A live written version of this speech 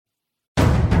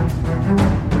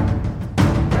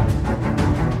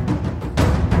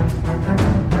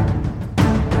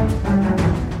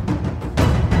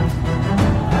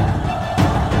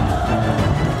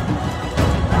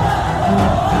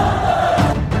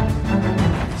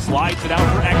Takes it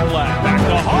out for Ekblad. Back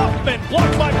to Hoffman.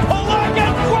 Blocked by Polak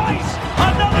and Price.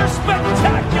 Another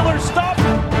spectacular stop.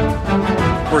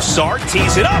 Broussard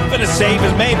tees it up and a save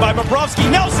is made by Bobrovsky.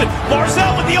 Nelson.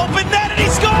 Barzal with the open net and he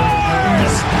scores!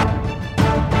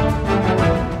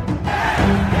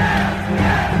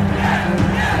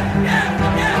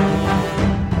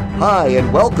 Hi,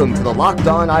 and welcome to the Locked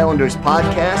On Islanders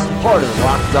podcast, part of the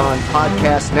Locked On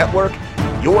Podcast Network,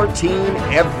 your team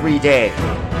every day.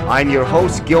 I'm your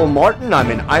host, Gil Martin. I'm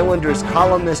an Islanders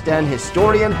columnist and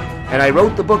historian, and I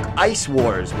wrote the book Ice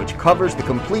Wars, which covers the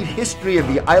complete history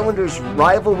of the Islanders'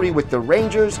 rivalry with the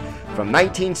Rangers from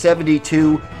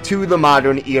 1972 to the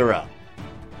modern era.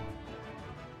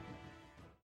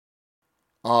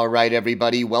 All right,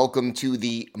 everybody, welcome to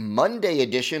the Monday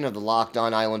edition of the Locked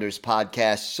On Islanders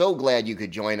podcast. So glad you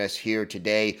could join us here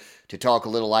today to talk a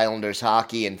little Islanders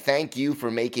hockey, and thank you for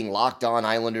making Locked On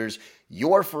Islanders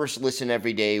your first listen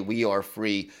every day. We are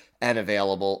free and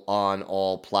available on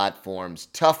all platforms.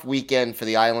 Tough weekend for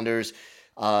the Islanders.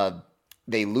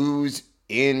 They lose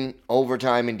in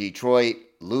overtime in Detroit,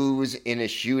 lose in a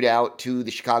shootout to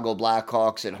the Chicago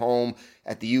Blackhawks at home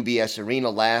at the UBS Arena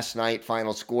last night.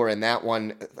 Final score in that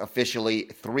one officially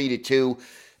 3-2.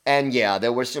 And yeah,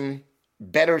 there were some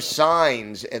better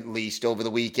signs, at least, over the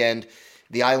weekend.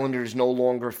 The Islanders no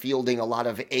longer fielding a lot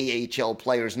of AHL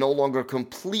players, no longer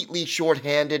completely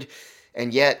shorthanded.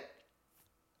 And yet,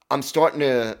 I'm starting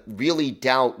to really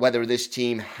doubt whether this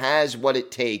team has what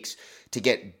it takes to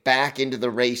get back into the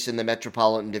race in the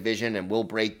Metropolitan Division, and we'll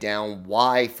break down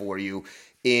why for you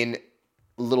in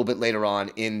a little bit later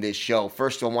on in this show.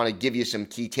 First, I want to give you some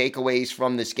key takeaways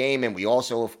from this game, and we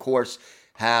also, of course,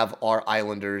 have our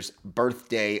Islanders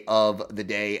birthday of the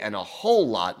day and a whole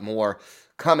lot more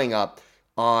coming up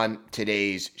on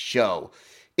today's show.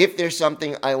 If there's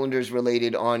something Islanders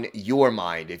related on your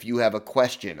mind, if you have a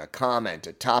question, a comment,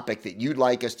 a topic that you'd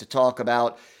like us to talk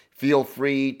about, feel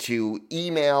free to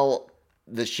email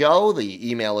the show. The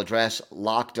email address,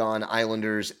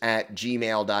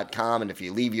 lockedonislanders@gmail.com. And if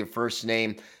you leave your first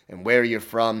name and where you're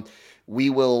from, we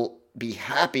will be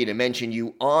happy to mention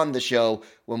you on the show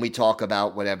when we talk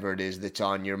about whatever it is that's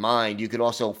on your mind. You could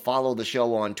also follow the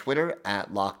show on Twitter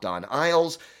at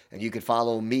LockedOnIsles. And you can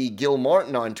follow me, Gil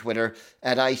Martin, on Twitter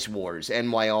at Ice Wars,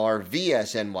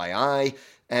 NYRVSNYI.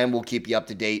 And we'll keep you up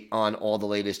to date on all the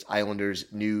latest Islanders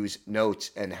news,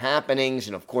 notes, and happenings.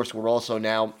 And of course, we're also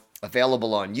now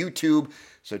available on YouTube,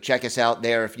 so check us out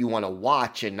there if you want to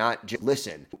watch and not just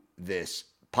listen to this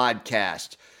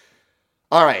podcast.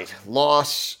 All right,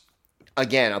 loss,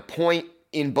 again, a point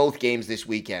in both games this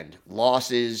weekend.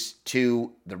 Losses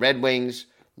to the Red Wings,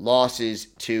 losses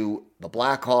to the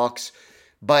Blackhawks.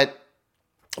 But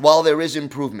while there is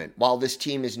improvement, while this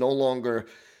team is no longer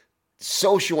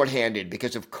so shorthanded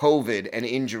because of COVID and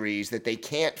injuries that they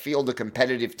can't field a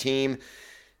competitive team,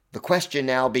 the question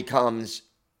now becomes,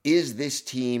 is this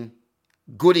team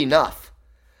good enough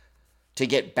to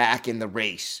get back in the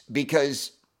race?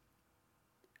 Because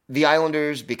the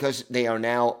Islanders, because they are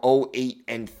now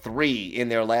 0-8-3 in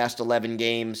their last 11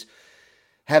 games,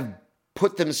 have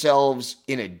put themselves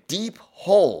in a deep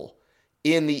hole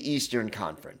in the Eastern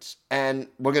Conference. And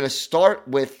we're going to start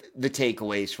with the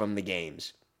takeaways from the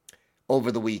games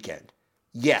over the weekend.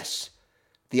 Yes,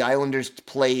 the Islanders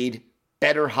played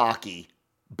better hockey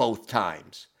both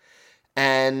times.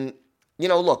 And,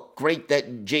 look, great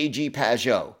that J.G.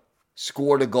 Pageau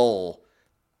scored a goal,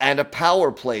 and a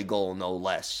power play goal, no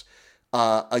less,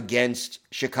 against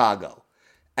Chicago.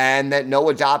 And that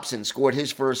Noah Dobson scored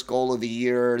his first goal of the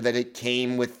year, that it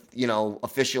came with,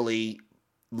 officially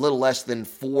little less than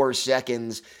 4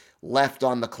 seconds left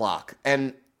on the clock.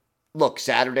 And, look,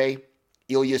 Saturday,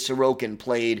 Ilya Sorokin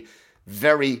played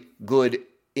very good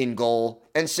in goal,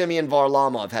 and Semyon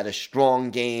Varlamov had a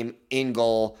strong game in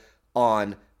goal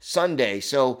on Sunday.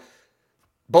 So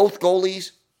both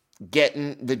goalies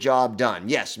getting the job done.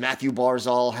 Yes, Matthew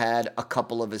Barzal had a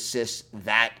couple of assists.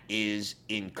 That is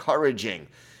encouraging.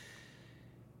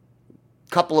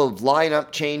 Couple of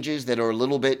lineup changes that are a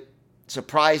little bit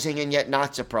surprising and yet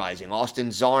not surprising. Austin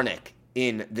Czarnik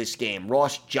in this game.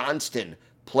 Ross Johnston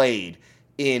played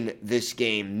in this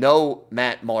game. No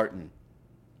Matt Martin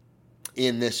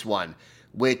in this one,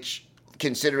 which,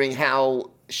 considering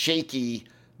how shaky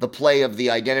the play of the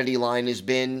identity line has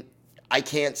been, I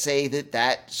can't say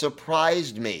that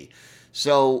surprised me.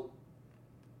 So,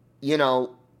 to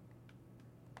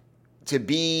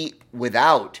be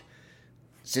without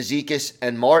Cizikas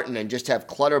and Martin and just have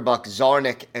Clutterbuck,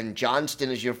 Czarnik, and Johnston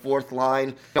as your fourth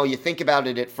line. You think about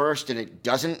it at first and it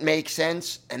doesn't make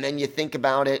sense, and then you think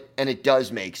about it and it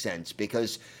does make sense,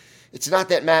 because it's not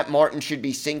that Matt Martin should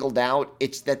be singled out,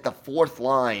 it's that the fourth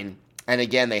line And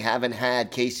again, they haven't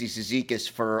had Casey Cizikas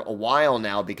for a while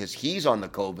now because he's on the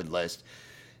COVID list.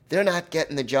 They're not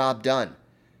getting the job done.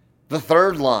 The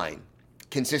third line,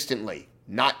 consistently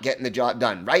not getting the job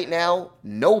done. Right now,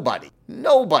 nobody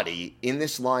in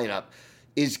this lineup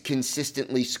is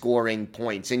consistently scoring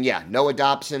points. And yeah, Noah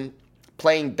Dobson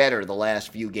playing better the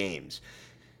last few games.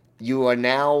 You are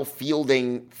now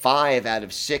fielding 5 out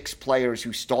of 6 players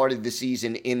who started the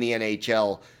season in the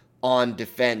NHL on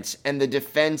defense, and the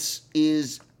defense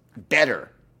is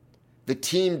better. The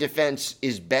team defense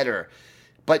is better.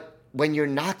 But when you're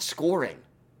not scoring,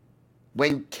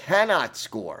 when you cannot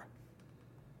score,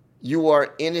 you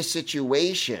are in a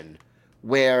situation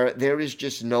where there is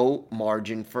just no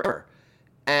margin for error.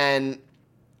 And,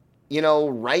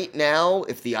 right now,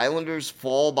 if the Islanders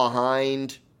fall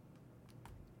behind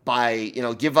by,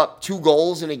 give up 2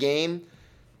 goals in a game,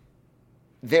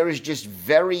 there is just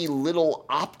very little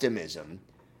optimism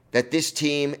that this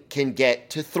team can get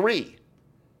to 3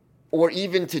 or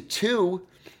even to 2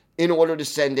 in order to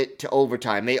send it to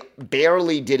overtime. They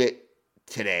barely did it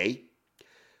today,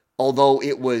 although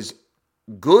it was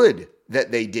good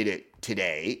that they did it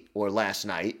today or last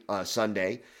night,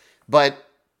 Sunday. But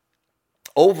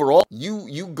overall,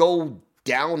 you go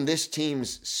down this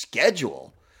team's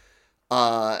schedule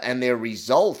and their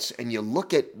results, and you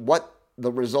look at what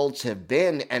the results have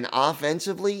been, and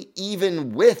offensively,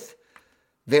 even with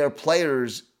their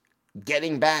players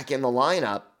getting back in the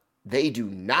lineup, they do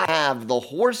not have the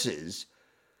horses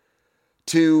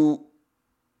to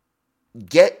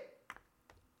get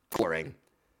scoring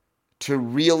to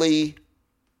really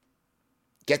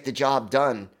get the job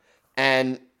done.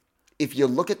 And if you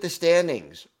look at the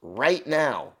standings right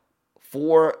now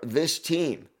for this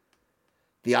team,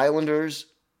 the Islanders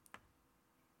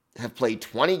have played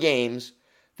 20 games.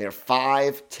 They're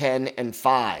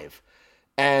 5-10-5.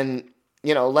 And,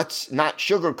 let's not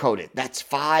sugarcoat it. That's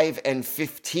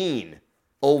 5-15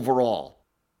 overall.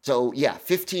 So,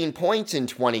 15 points in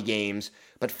 20 games,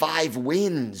 but 5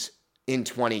 wins in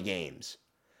 20 games.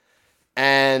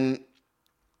 And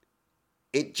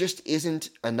it just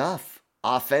isn't enough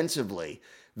offensively.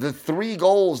 The 3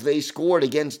 goals they scored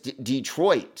against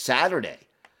Detroit Saturday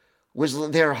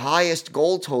was their highest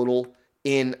goal total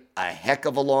in a heck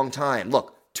of a long time.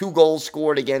 Look, 2 goals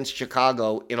scored against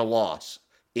Chicago in a loss,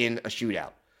 in a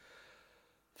shootout.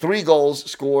 3 goals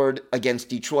scored against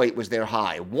Detroit was their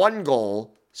high. 1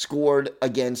 goal scored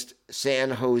against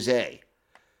San Jose.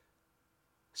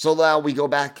 So now we go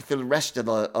back to the rest of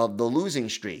the losing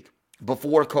streak.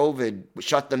 Before COVID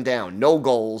shut them down, no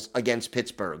goals against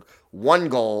Pittsburgh. 1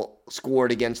 goal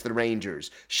scored against the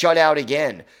Rangers. Shut out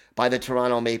again by the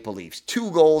Toronto Maple Leafs.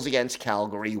 2 goals against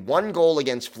Calgary. 1 goal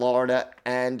against Florida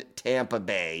and Tampa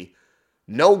Bay.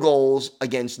 No goals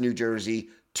against New Jersey.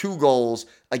 2 goals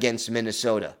against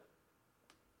Minnesota.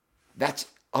 That's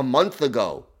a month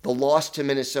ago. The loss to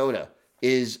Minnesota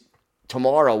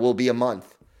tomorrow will be a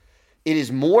month. It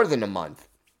is more than a month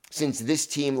since this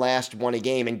team last won a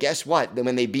game. And guess what?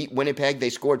 When they beat Winnipeg, they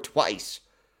scored twice.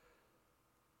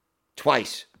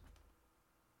 Twice.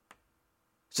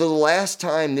 So the last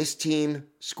time this team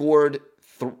scored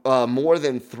more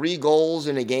than 3 goals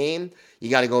in a game, you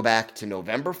got to go back to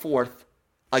November 4th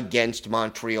against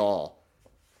Montreal.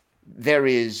 There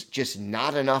is just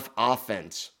not enough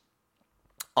offense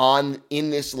in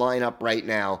this lineup right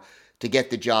now to get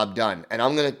the job done. And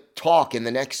I'm going to talk in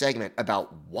the next segment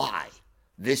about why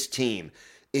this team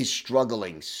is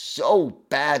struggling so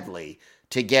badly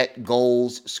to get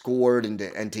goals scored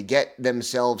and to get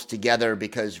themselves together,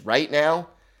 because right now,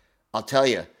 I'll tell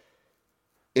you,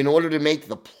 in order to make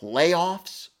the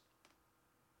playoffs,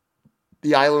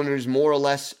 the Islanders more or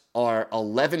less are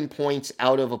 11 points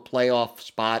out of a playoff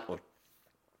spot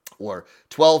or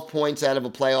 12 points out of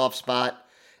a playoff spot.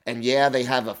 And they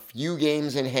have a few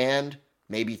games in hand,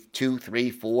 maybe 2, 3,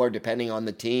 4, depending on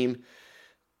the team.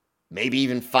 Maybe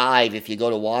even 5 if you go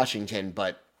to Washington,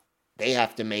 but they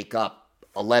have to make up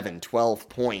 11, 12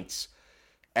 points.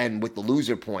 And with the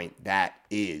loser point, that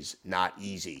is not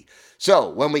easy. So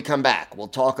when we come back, we'll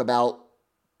talk about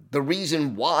the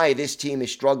reason why this team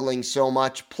is struggling so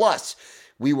much. Plus,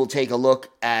 we will take a look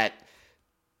at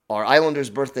our Islanders'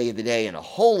 birthday of the day and a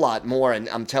whole lot more. And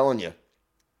I'm telling you,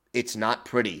 it's not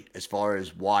pretty as far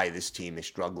as why this team is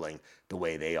struggling the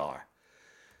way they are.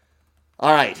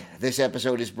 All right, this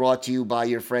episode is brought to you by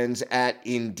your friends at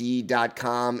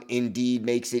Indeed.com. Indeed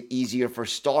makes it easier for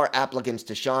star applicants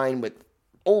to shine with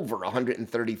over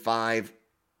 135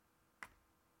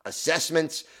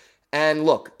 assessments. And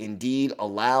look, Indeed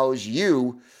allows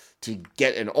you to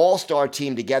get an all-star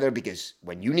team together, because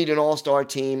when you need an all-star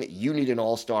team, you need an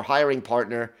all-star hiring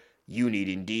partner, you need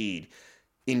Indeed.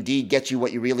 Indeed gets you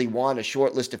what you really want, a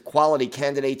short list of quality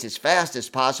candidates as fast as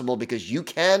possible, because you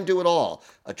can do it all.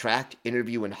 Attract,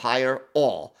 interview, and hire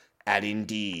all at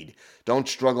Indeed. Don't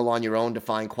struggle on your own to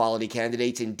find quality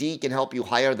candidates. Indeed can help you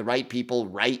hire the right people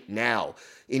right now.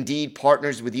 Indeed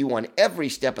partners with you on every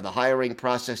step of the hiring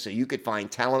process so you could find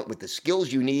talent with the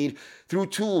skills you need through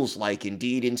tools like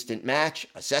Indeed Instant Match,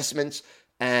 assessments,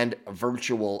 and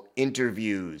virtual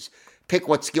interviews. Pick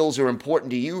what skills are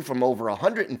important to you from over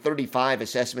 135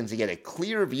 assessments to get a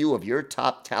clear view of your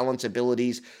top talent's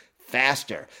abilities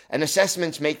faster. And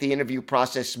assessments make the interview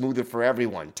process smoother for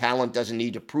everyone. Talent doesn't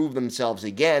need to prove themselves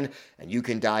again, and you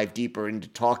can dive deeper into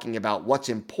talking about what's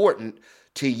important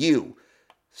to you.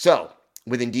 So,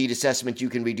 with Indeed Assessment, you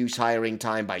can reduce hiring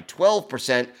time by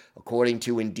 12%, according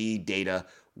to Indeed data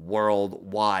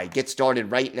worldwide. Get started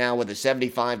right now with a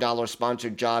 $75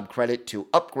 sponsored job credit to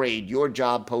upgrade your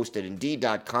job post at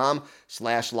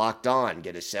Indeed.com/lockedon.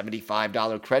 Get a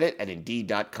 $75 credit at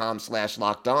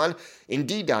Indeed.com/lockedon.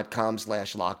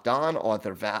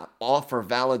 Indeed.com/lockedon. Offer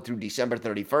valid through December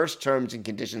 31st. Terms and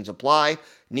conditions apply.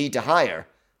 Need to hire?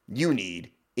 You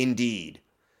need Indeed.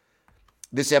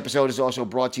 This episode is also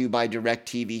brought to you by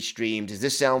DirecTV Stream. Does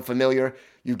this sound familiar?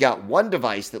 You've got one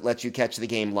device that lets you catch the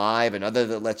game live, another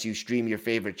that lets you stream your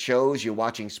favorite shows, you're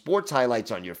watching sports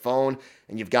highlights on your phone,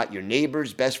 and you've got your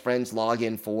neighbors, best friends log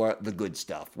in for the good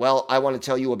stuff. Well, I want to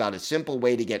tell you about a simple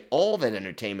way to get all that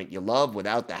entertainment you love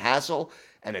without the hassle,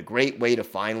 and a great way to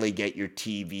finally get your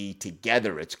TV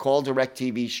together. It's called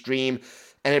DirecTV Stream,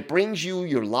 and it brings you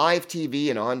your live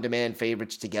TV and on-demand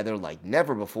favorites together like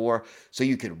never before, so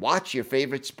you can watch your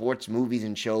favorite sports, movies,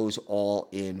 and shows all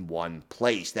in one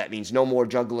place. That means no more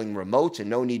juggling remotes and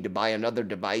no need to buy another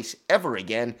device ever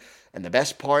again. And the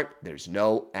best part, there's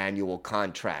no annual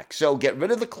contract. So get rid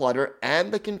of the clutter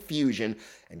and the confusion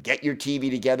and get your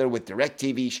TV together with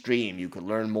DirecTV Stream. You can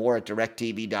learn more at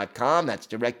DirecTV.com. That's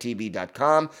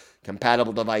DirecTV.com.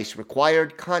 Compatible device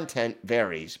required. Content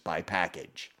varies by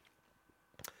package.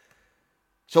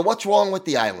 So what's wrong with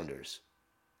the Islanders?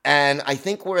 And I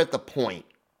think we're at the point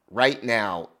right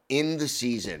now in the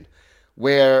season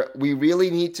where we really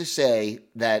need to say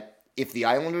that if the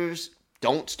Islanders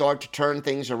don't start to turn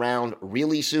things around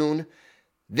really soon,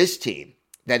 this team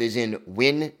that is in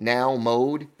win now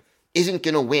mode isn't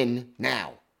going to win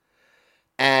now.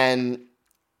 And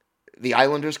the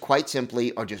Islanders, quite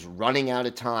simply, are just running out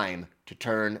of time to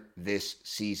turn this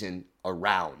season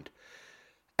around.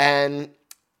 And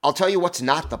I'll tell you what's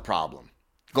not the problem.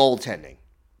 Goaltending.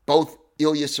 Both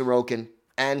Ilya Sorokin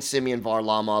and Semyon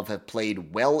Varlamov have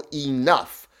played well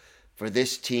enough for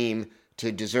this team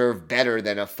to deserve better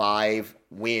than a 5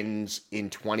 wins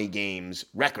in 20 games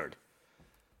record.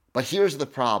 But here's the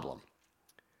problem.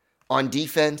 On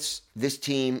defense, this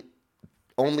team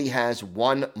only has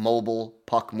one mobile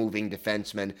puck-moving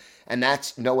defenseman, and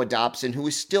that's Noah Dobson, who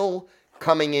is still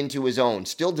coming into his own,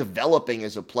 still developing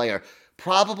as a player.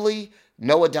 Probably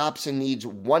Noah Dobson needs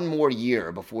one more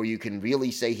year before you can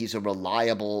really say he's a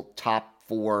reliable top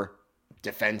 4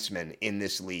 defenseman in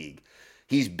this league.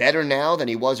 He's better now than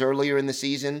he was earlier in the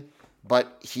season,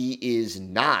 but he is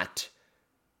not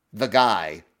the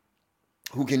guy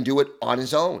who can do it on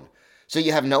his own. So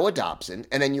you have Noah Dobson,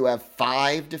 and then you have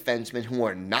 5 defensemen who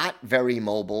are not very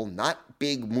mobile, not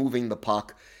big moving the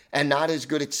puck, and not as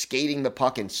good at skating the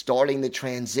puck and starting the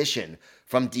transition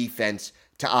from defense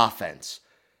to offense.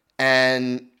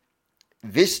 And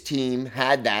this team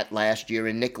had that last year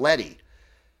in Nick Leddy.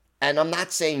 And I'm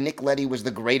not saying Nick Leddy was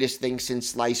the greatest thing since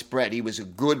sliced bread. He was a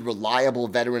good, reliable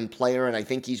veteran player, and I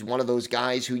think he's one of those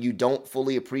guys who you don't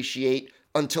fully appreciate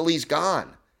until he's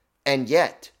gone. And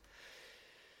yet,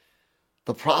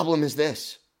 the problem is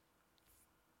this.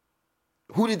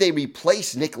 Who did they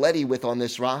replace Nick Leddy with on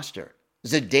this roster?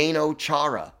 Zdeno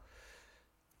Chara.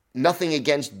 Nothing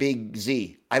against Big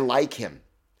Z. I like him.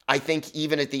 I think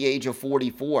even at the age of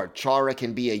 44, Chara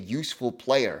can be a useful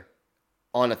player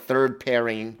on a third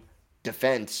pairing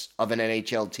defense of an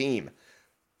NHL team.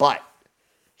 But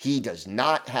he does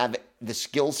not have the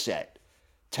skill set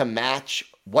to match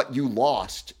what you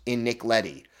lost in Nick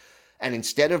Leddy. And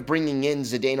instead of bringing in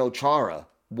Zdeno Chara,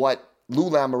 what Lou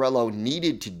Lamoriello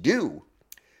needed to do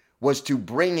was to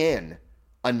bring in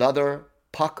another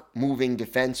puck-moving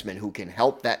defenseman who can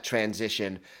help that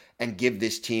transition and give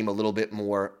this team a little bit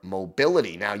more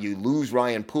mobility. Now, you lose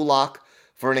Ryan Pulock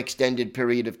for an extended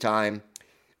period of time,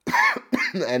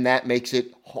 and that makes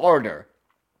it harder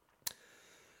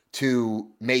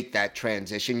to make that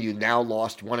transition. You now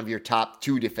lost one of your top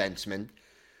 2 defensemen.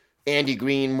 Andy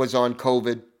Green was on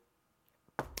COVID.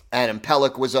 Adam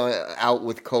Pelech was out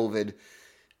with COVID.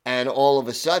 And all of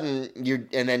a sudden,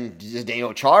 and then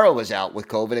Zdeno Chara was out with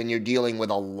COVID, and you're dealing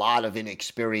with a lot of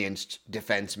inexperienced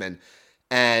defensemen.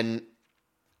 And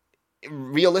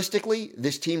realistically,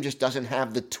 this team just doesn't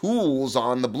have the tools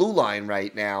on the blue line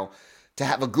right now to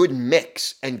have a good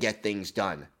mix and get things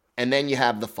done. And then you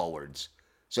have the forwards.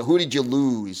 So who did you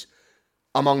lose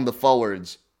among the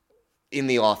forwards in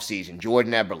the offseason?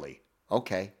 Jordan Eberle.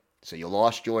 Okay, so you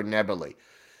lost Jordan Eberle.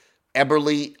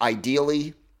 Eberle,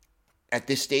 ideally, at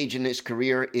this stage in his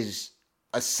career, is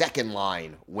a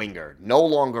second-line winger, no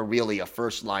longer really a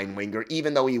first-line winger,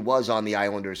 even though he was on the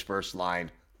Islanders' first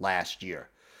line last year.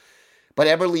 But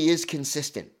Eberle is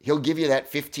consistent. He'll give you that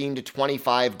 15 to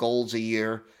 25 goals a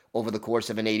year over the course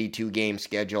of an 82-game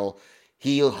schedule.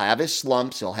 He'll have his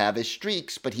slumps, he'll have his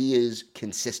streaks, but he is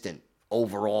consistent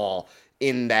overall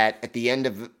in that at the end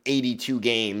of 82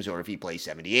 games, or if he plays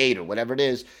 78 or whatever it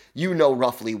is, you know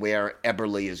roughly where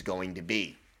Eberle is going to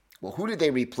be. Well, who did they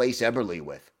replace Eberle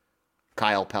with?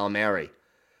 Kyle Palmieri.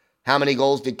 How many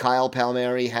goals did Kyle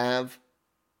Palmieri have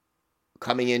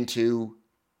coming into,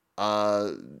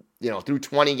 through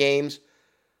 20 games?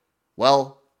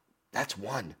 Well, that's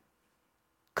one.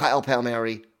 Kyle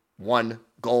Palmieri, 1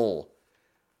 goal.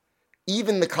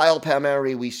 Even the Kyle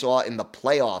Palmieri we saw in the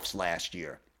playoffs last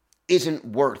year isn't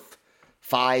worth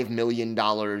 $5 million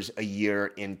a year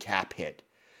in cap hit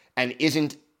and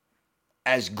isn't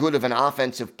as good of an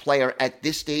offensive player at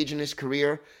this stage in his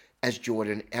career as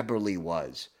Jordan Eberle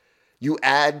was. You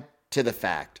add to the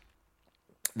fact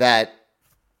that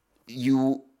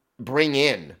you bring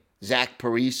in Zach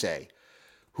Parise,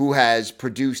 who has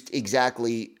produced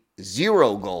exactly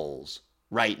 0 goals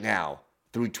right now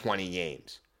through 20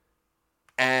 games.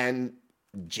 And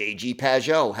J.G.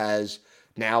 Pageau has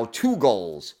now 2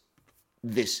 goals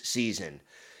this season.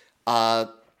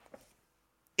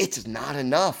 It's not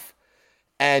enough.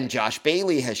 And Josh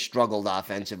Bailey has struggled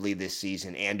offensively this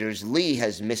season. Anders Lee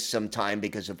has missed some time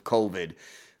because of COVID.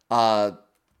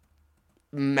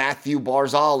 Matthew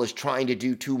Barzal is trying to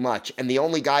do too much. And the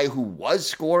only guy who was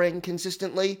scoring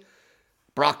consistently,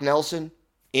 Brock Nelson,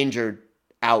 injured,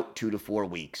 out 2 to 4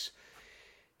 weeks.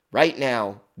 Right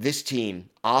now, this team,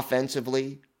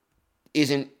 offensively,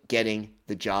 isn't getting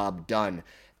the job done.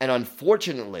 And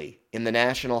unfortunately, in the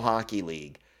National Hockey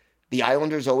League, the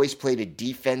Islanders always played a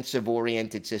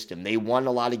defensive-oriented system. They won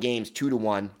a lot of games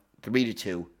 2-1,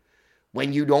 3-2.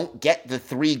 When you don't get the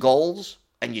 3 goals,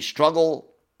 and you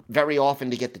struggle very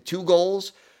often to get the 2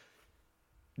 goals,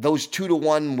 those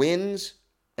 2-1 wins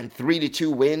and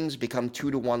 3-2 wins become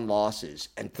 2-1 losses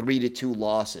and 3-2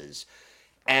 losses.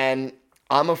 And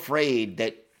I'm afraid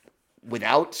that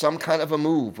without some kind of a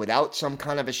move, without some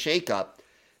kind of a shakeup,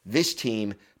 this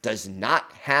team does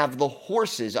not have the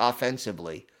horses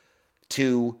offensively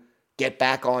to get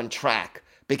back on track.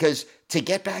 Because to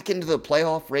get back into the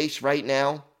playoff race right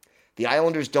now, the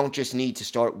Islanders don't just need to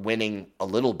start winning a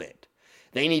little bit.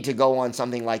 They need to go on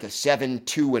something like a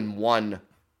 7-2-1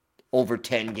 over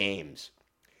 10 games.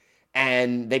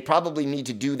 And they probably need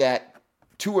to do that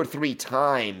 2 or 3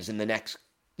 times in the next,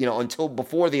 until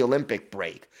before the Olympic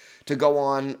break, to go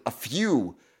on a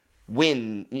few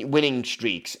winning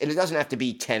streaks. And it doesn't have to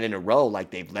be 10 in a row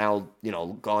like they've now,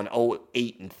 gone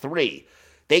 8-3.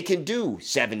 They can do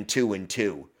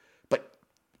 7-2-2. But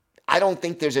I don't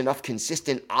think there's enough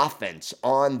consistent offense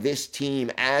on this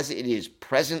team as it is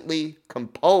presently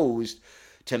composed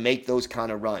to make those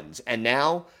kind of runs. And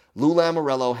now Lou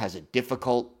Lamoriello has a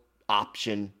difficult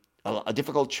option, a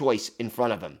difficult choice in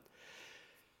front of him.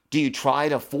 Do you try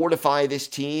to fortify this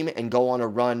team and go on a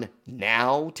run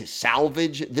now to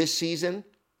salvage this season?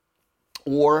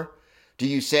 Or do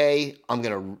you say, I'm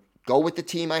going to go with the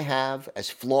team I have, as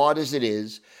flawed as it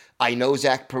is? I know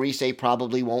Zach Parise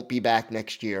probably won't be back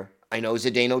next year. I know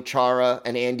Zdeno Chara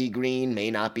and Andy Green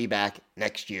may not be back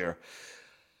next year.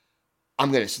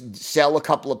 I'm going to sell a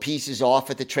couple of pieces off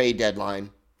at the trade deadline,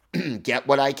 get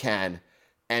what I can,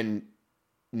 and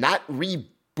not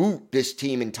reboot this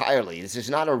team entirely. This is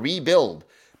not a rebuild,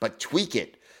 but tweak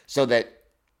it so that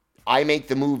I make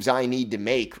the moves I need to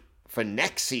make for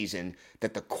next season,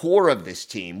 that the core of this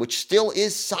team, which still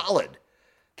is solid,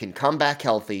 can come back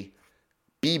healthy,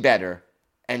 be better,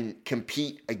 and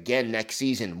compete again next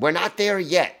season. We're not there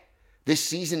yet. This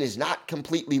season is not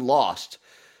completely lost,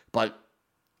 but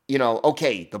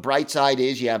okay, the bright side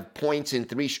is you have points in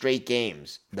 3 straight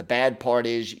games. The bad part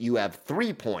is you have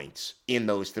 3 points in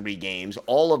those 3 games,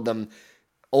 all of them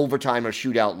overtime or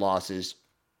shootout losses,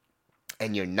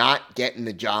 and you're not getting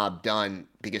the job done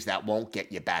because that won't get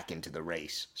you back into the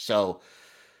race. So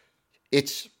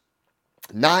it's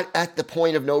not at the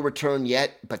point of no return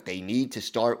yet, but they need to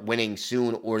start winning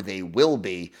soon or they will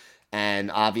be.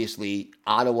 And obviously,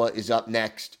 Ottawa is up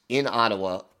next in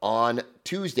Ottawa on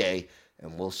Tuesday,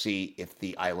 and we'll see if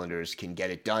the Islanders can get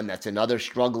it done. That's another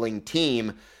struggling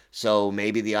team, so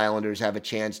maybe the Islanders have a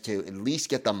chance to at least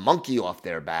get the monkey off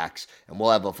their backs, and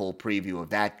we'll have a full preview of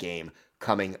that game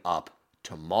coming up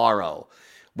tomorrow.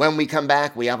 When we come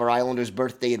back, we have our Islanders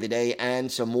birthday of the day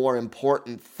and some more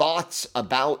important thoughts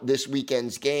about this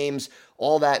weekend's games.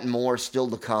 All that and more still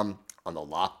to come on the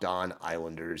Locked On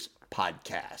Islanders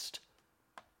podcast.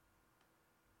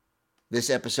 This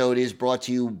episode is brought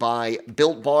to you by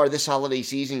Built Bar. This holiday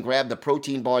season, grab the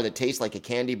protein bar that tastes like a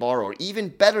candy bar, or even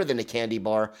better than a candy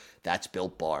bar. That's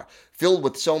Built Bar. Filled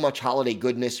with so much holiday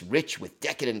goodness, rich with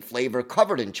decadent flavor,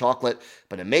 covered in chocolate,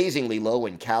 but amazingly low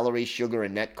in calories, sugar,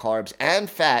 and net carbs, and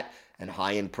fat, and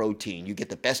high in protein. You get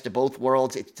the best of both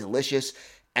worlds. It's delicious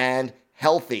and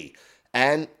healthy.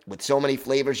 And with so many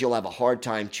flavors, you'll have a hard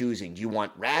time choosing. Do you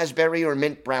want raspberry or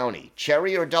mint brownie,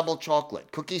 cherry or double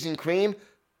chocolate, cookies and cream,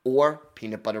 or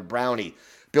peanut butter brownie?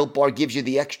 Built Bar gives you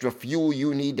the extra fuel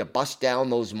you need to bust down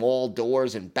those mall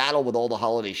doors and battle with all the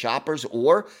holiday shoppers.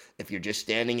 Or if you're just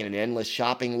standing in an endless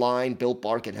shopping line, Built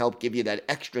Bar can help give you that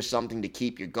extra something to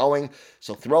keep you going.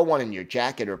 So throw one in your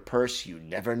jacket or purse. You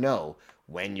never know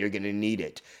when you're going to need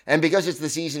it. And because it's the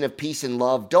season of peace and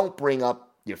love, don't bring up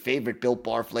your favorite Built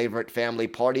Bar flavor at family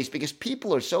parties, because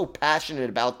people are so passionate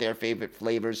about their favorite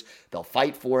flavors, they'll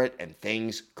fight for it and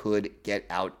things could get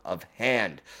out of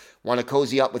hand. Want to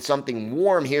cozy up with something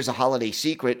warm? Here's a holiday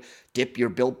secret. Dip your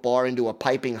Built Bar into a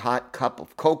piping hot cup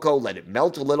of cocoa, let it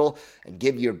melt a little, and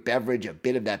give your beverage a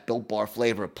bit of that Built Bar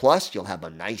flavor. Plus, you'll have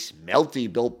a nice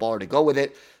melty Built Bar to go with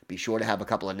it. Be sure to have a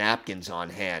couple of napkins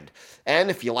on hand. And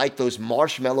if you like those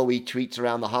marshmallowy treats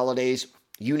around the holidays,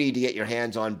 you need to get your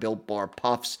hands on Built Bar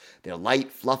Puffs. They're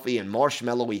light, fluffy, and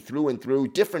marshmallowy through and through.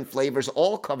 Different flavors,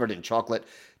 all covered in chocolate.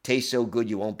 Taste so good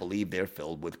you won't believe they're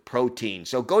filled with protein.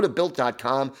 So go to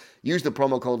Built.com, use the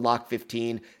promo code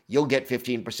LOCK15. You'll get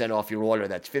 15% off your order.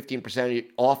 That's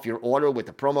 15% off your order with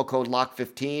the promo code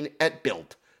LOCK15 at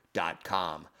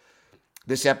Built.com.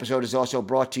 This episode is also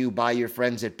brought to you by your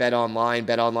friends at BetOnline.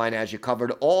 BetOnline has you covered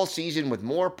all season with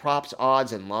more props,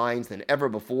 odds, and lines than ever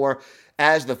before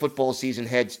as the football season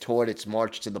heads toward its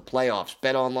march to the playoffs.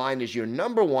 BetOnline is your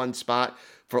number one spot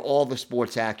for all the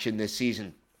sports action this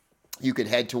season. You could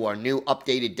head to our new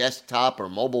updated desktop or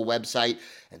mobile website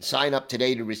and sign up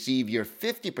today to receive your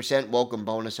 50% welcome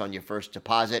bonus on your first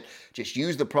deposit. Just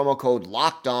use the promo code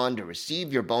LOCKEDON to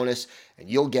receive your bonus, and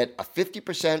you'll get a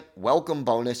 50% welcome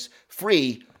bonus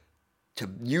free to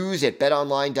use at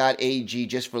betonline.ag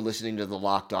just for listening to the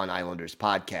Locked On Islanders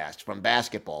podcast. From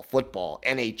basketball, football,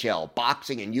 NHL,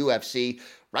 boxing, and UFC,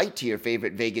 right to your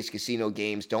favorite Vegas casino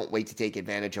games. Don't wait to take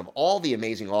advantage of all the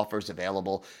amazing offers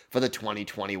available for the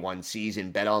 2021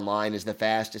 season. BetOnline is the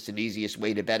fastest and easiest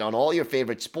way to bet on all your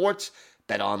favorite sports.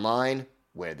 BetOnline,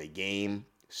 where the game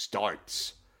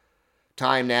starts.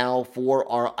 Time now for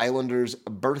our Islanders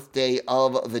birthday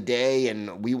of the day,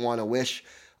 and we want to wish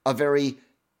a very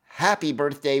happy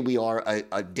birthday. We are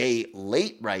a day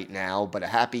late right now, but a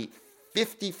happy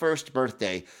 51st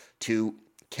birthday to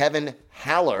Kevin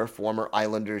Haller, former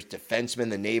Islanders defenseman,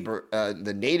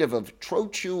 the native of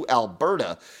Trochu,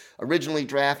 Alberta, originally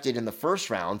drafted in the first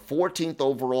round, 14th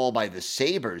overall by the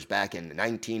Sabres back in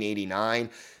 1989,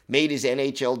 made his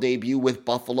NHL debut with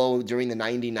Buffalo during the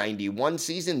 90-91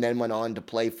 season, then went on to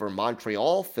play for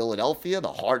Montreal, Philadelphia,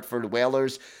 the Hartford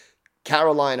Whalers,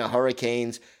 Carolina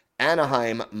Hurricanes,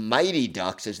 Anaheim Mighty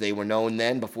Ducks, as they were known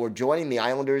then, before joining the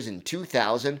Islanders in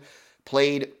 2000,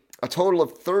 played a total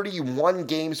of 31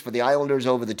 games for the Islanders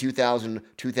over the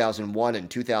 2000-2001 and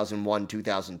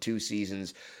 2001-2002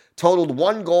 seasons, totaled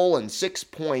 1 goal and 6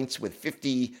 points with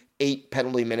 58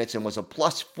 penalty minutes, and was a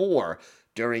 +4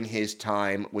 during his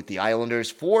time with the Islanders.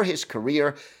 For his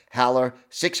career, Haller,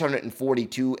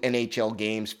 642 NHL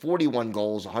games, 41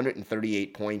 goals,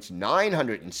 138 points,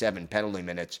 907 penalty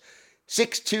minutes,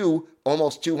 6'2",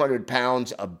 almost 200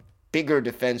 pounds, a bigger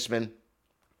defenseman,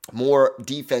 more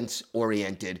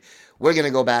defense-oriented. We're going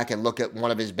to go back and look at one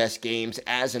of his best games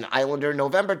as an Islander.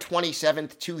 November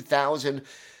 27th, 2000,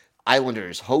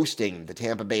 Islanders hosting the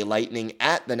Tampa Bay Lightning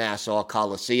at the Nassau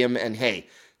Coliseum. And hey,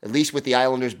 at least with the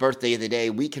Islanders' birthday of the day,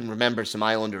 we can remember some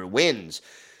Islander wins.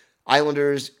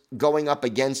 Islanders going up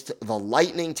against the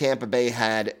Lightning. Tampa Bay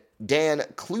had Dan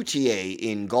Cloutier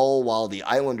in goal, while the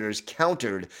Islanders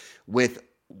countered with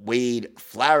Wade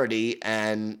Flaherty,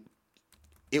 and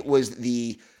it was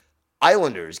the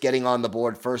Islanders getting on the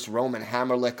board first. Roman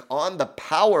Hamrlik on the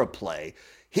power play,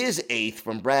 his 8th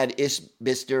from Brad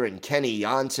Isbister and Kenny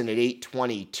Janssen at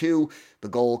 8:22. The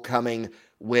goal coming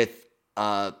with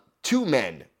 2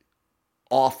 men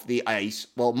off the ice.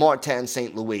 Well, Martin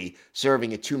St. Louis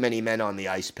serving a too many men on the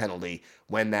ice penalty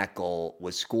when that goal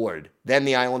was scored. Then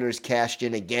the Islanders cashed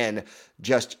in again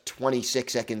just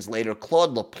 26 seconds later.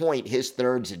 Claude Lapointe, his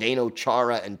third, Zdeno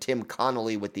Chara and Tim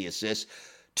Connolly with the assists.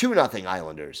 2-0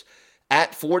 Islanders.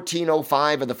 At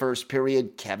 14:05 of the first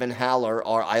period, Kevin Haller,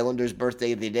 our Islanders'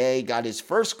 birthday of the day, got his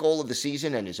first goal of the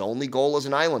season and his only goal as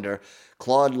an Islander.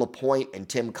 Claude Lapointe and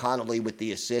Tim Connolly with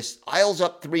the assists. Isles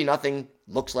up 3-0.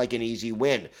 Looks like an easy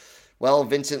win. Well,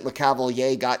 Vincent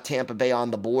Lecavalier got Tampa Bay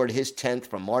on the board, his 10th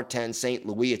from Martin St.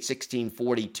 Louis at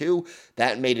 16:42.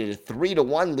 That made it a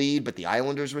 3-1 lead, but the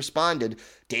Islanders responded.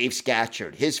 Dave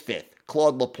Scatchard, his 5th.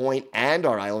 Claude Lapointe and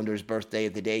our Islanders' birthday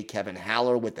of the day, Kevin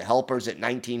Haller with the helpers at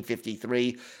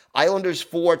 19:53. Islanders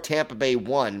 4, Tampa Bay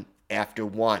 1 after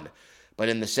 1. But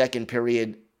in the second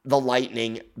period, the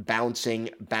Lightning bouncing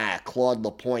back. Claude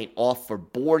Lapointe off for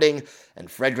boarding,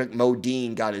 and Frederick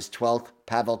Modin got his 12th.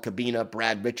 Pavel Kabina,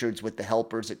 Brad Richards with the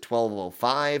helpers at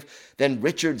 12:05. Then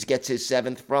Richards gets his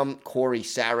 7th from Corey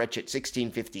Sarich at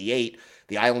 16:58.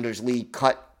 The Islanders' lead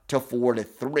cut to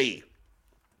 4-3.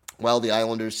 Well, the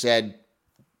Islanders said,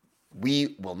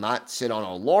 we will not sit on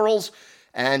our laurels,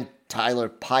 and Taylor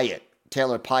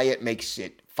Pyatt makes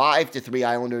it 5-3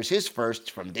 Islanders, his first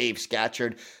from Dave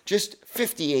Scatchard, just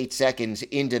 58 seconds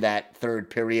into that third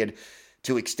period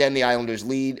to extend the Islanders'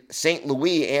 lead. St.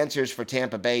 Louis answers for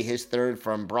Tampa Bay, his third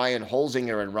from Brian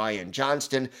Holzinger and Ryan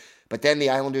Johnston. But then the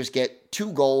Islanders get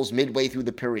 2 goals midway through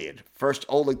the period. First,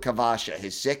 Oleg Kavasha,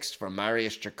 his 6th from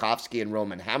Mariusz Tchaikovsky and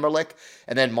Roman Hamrlik.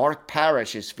 And then Mark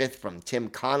Parrish, his 5th from Tim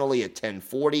Connolly at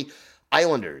 10:40.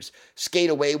 Islanders skate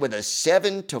away with a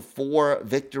 7-4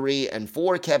 victory. And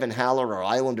for Kevin Haller, our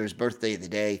Islanders' birthday of the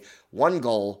day, 1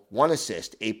 goal, 1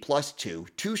 assist, a +2,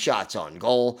 2 shots on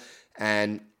goal.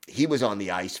 And he was on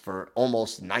the ice for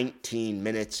almost 19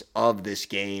 minutes of this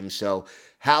game. So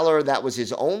Haller, that was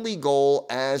his only goal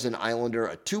as an Islander,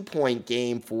 a 2-point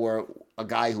game for a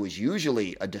guy who is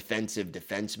usually a defensive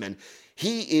defenseman.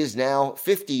 He is now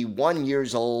 51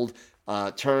 years old,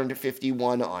 turned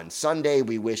 51 on Sunday.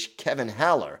 We wish Kevin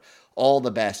Haller all the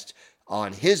best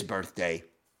on his birthday.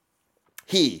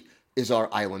 He is our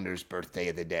Islanders' birthday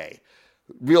of the day.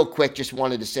 Real quick, just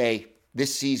wanted to say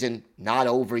this season not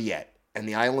over yet, and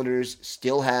the Islanders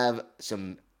still have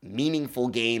some meaningful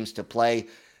games to play.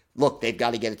 Look, they've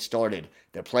got to get it started.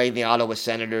 They're playing the Ottawa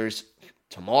Senators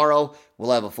tomorrow.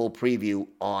 We'll have a full preview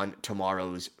on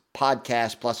tomorrow's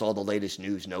podcast, plus all the latest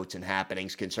news, notes, and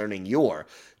happenings concerning your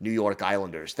New York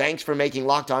Islanders. Thanks for making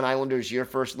Locked On Islanders your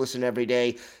first listen every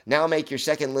day. Now make your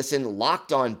second listen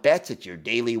Locked On Bets. It's your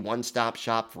daily one-stop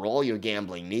shop for all your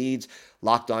gambling needs.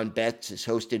 Locked On Bets is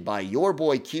hosted by your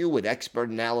boy Q with expert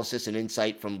analysis and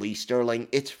insight from Lee Sterling.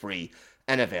 It's free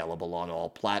and available on all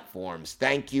platforms.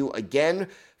 Thank you again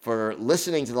for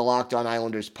listening to the Locked On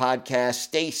Islanders podcast.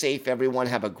 Stay safe, everyone.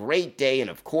 Have a great day. And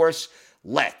of course,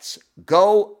 let's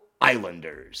go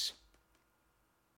Islanders.